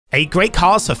8 great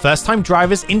cars for first-time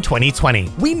drivers in 2020.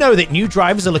 We know that new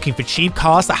drivers are looking for cheap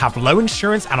cars that have low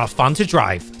insurance and are fun to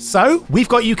drive. So, we've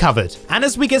got you covered. And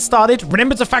as we get started,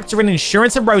 remember to factor in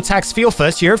insurance and road tax for your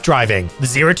first year of driving, the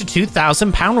 £0 to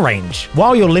 £2,000 range.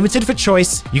 While you're limited for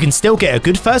choice, you can still get a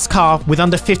good first car with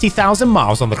under 50,000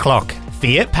 miles on the clock.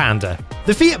 Fiat Panda.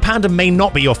 The Fiat Panda may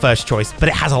not be your first choice, but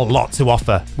it has a lot to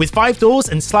offer. With 5 doors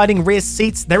and sliding rear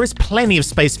seats, there is plenty of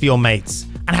space for your mates,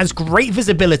 and has great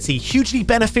visibility, hugely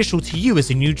beneficial to you as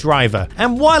a new driver.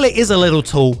 And while it is a little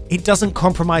tall, it doesn't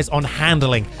compromise on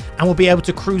handling and will be able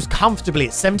to cruise comfortably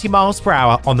at 70 miles per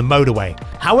hour on the motorway.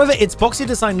 However, its boxy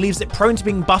design leaves it prone to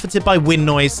being buffeted by wind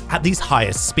noise at these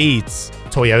highest speeds.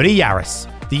 Toyota Yaris.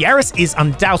 The Yaris is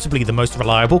undoubtedly the most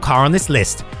reliable car on this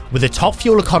list, with a top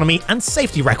fuel economy and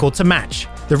safety record to match.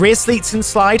 The rear seats can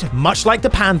slide, much like the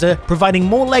Panda, providing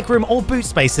more legroom or boot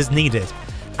space as needed,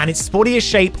 and its sportier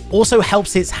shape also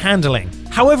helps its handling.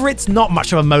 However, it's not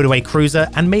much of a motorway cruiser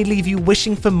and may leave you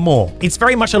wishing for more. It's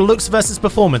very much a looks versus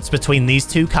performance between these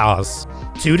two cars.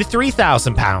 £2,000 to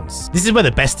 £3,000. This is where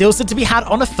the best deals are to be had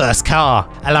on a first car,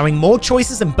 allowing more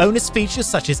choices and bonus features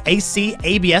such as AC,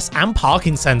 ABS, and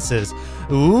parking sensors.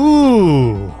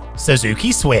 Ooh.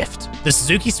 Suzuki Swift. The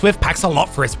Suzuki Swift packs a lot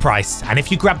for its price, and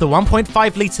if you grab the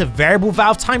 1.5-litre variable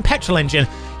valve time petrol engine,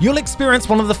 you'll experience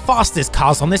one of the fastest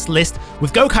cars on this list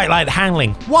with go-kart-like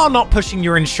handling, while not pushing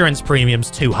your insurance premiums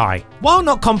too high. While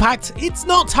not compact, it's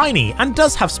not tiny and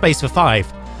does have space for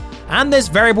 5. And there's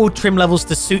variable trim levels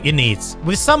to suit your needs,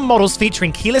 with some models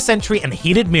featuring keyless entry and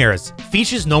heated mirrors,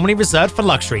 features normally reserved for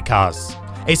luxury cars.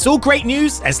 It's all great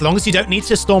news as long as you don't need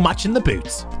to store much in the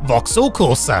boot. Vauxhall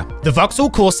Corsa. The Vauxhall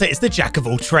Corsa is the jack of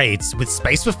all trades, with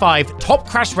space for 5, top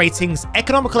crash ratings,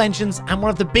 economical engines, and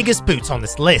one of the biggest boots on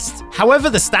this list. However,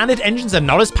 the standard engines are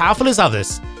not as powerful as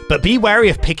others, but be wary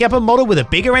of picking up a model with a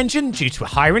bigger engine due to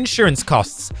higher insurance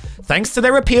costs, thanks to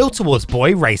their appeal towards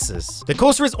boy racers. The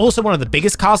Corsa is also one of the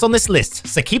biggest cars on this list,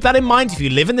 so keep that in mind if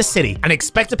you live in the city and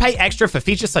expect to pay extra for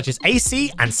features such as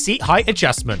AC and seat height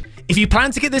adjustment. If you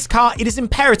plan to get this car, it is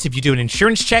imperative you do an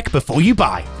insurance check before you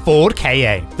buy. Ford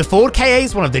Ka. The Ford Ka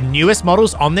is one of the newest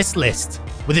models on this list,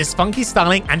 with its funky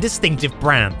styling and distinctive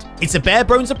brand. It's a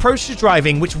bare-bones approach to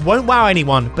driving which won't wow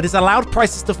anyone, but has allowed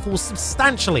prices to fall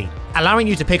substantially, allowing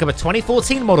you to pick up a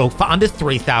 2014 model for under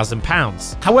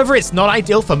 £3,000. However, it's not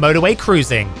ideal for motorway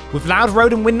cruising, with loud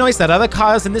road and wind noise that other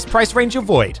cars in this price range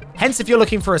avoid. Hence, if you're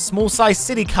looking for a small-sized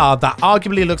city car that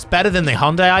arguably looks better than the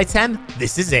Hyundai i10,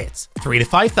 this is it. £3,000 to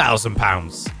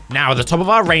 £5,000. Now at the top of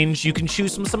our range, you can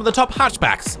choose from some of the top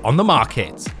hatchbacks on the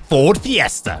market. Ford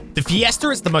Fiesta. The Fiesta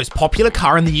is the most popular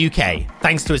car in the UK,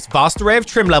 thanks to its vast array of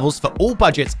trim levels for all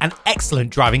budgets and excellent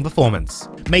driving performance,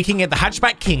 making it the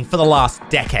hatchback king for the last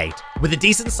decade. With a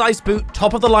decent-sized boot,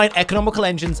 top-of-the-line economical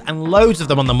engines, and loads of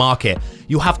them on the market,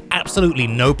 you'll have absolutely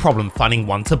no problem finding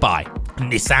one to buy.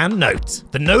 Nissan Note.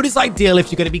 The Note is ideal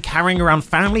if you're going to be carrying around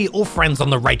family or friends on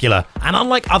the regular, and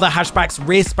unlike other hatchbacks,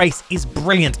 rear space is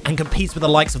brilliant and competes with the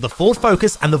likes of the Ford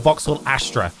Focus and the Vauxhall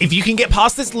Astra. If you can get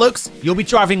past its looks, you'll be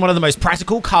driving one of the most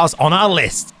practical cars on our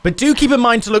list. But do keep in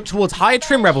mind to look towards higher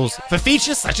trim levels for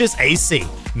features such as AC.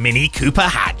 Mini Cooper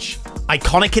Hatch.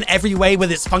 Iconic in every way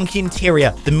with its funky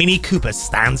interior, the Mini Cooper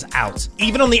stands out.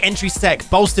 Even on the entry spec,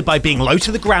 bolstered by being low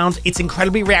to the ground, its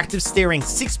incredibly reactive steering,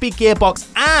 6-speed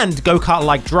gearbox, and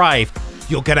go-kart-like drive,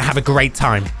 you're gonna have a great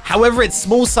time. However, its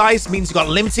small size means you've got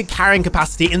limited carrying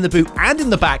capacity in the boot and in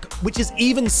the back, which is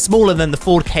even smaller than the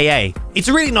Ford Ka. It's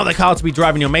really not the car to be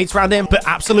driving your mates around in, but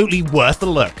absolutely worth the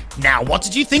look. Now, what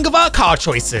did you think of our car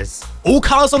choices? All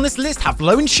cars on this list have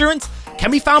low insurance, can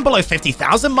be found below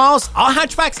 50,000 miles, are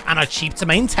hatchbacks, and are cheap to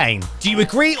maintain. Do you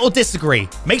agree or disagree?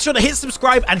 Make sure to hit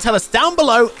subscribe and tell us down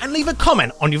below, and leave a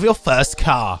comment on your first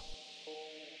car.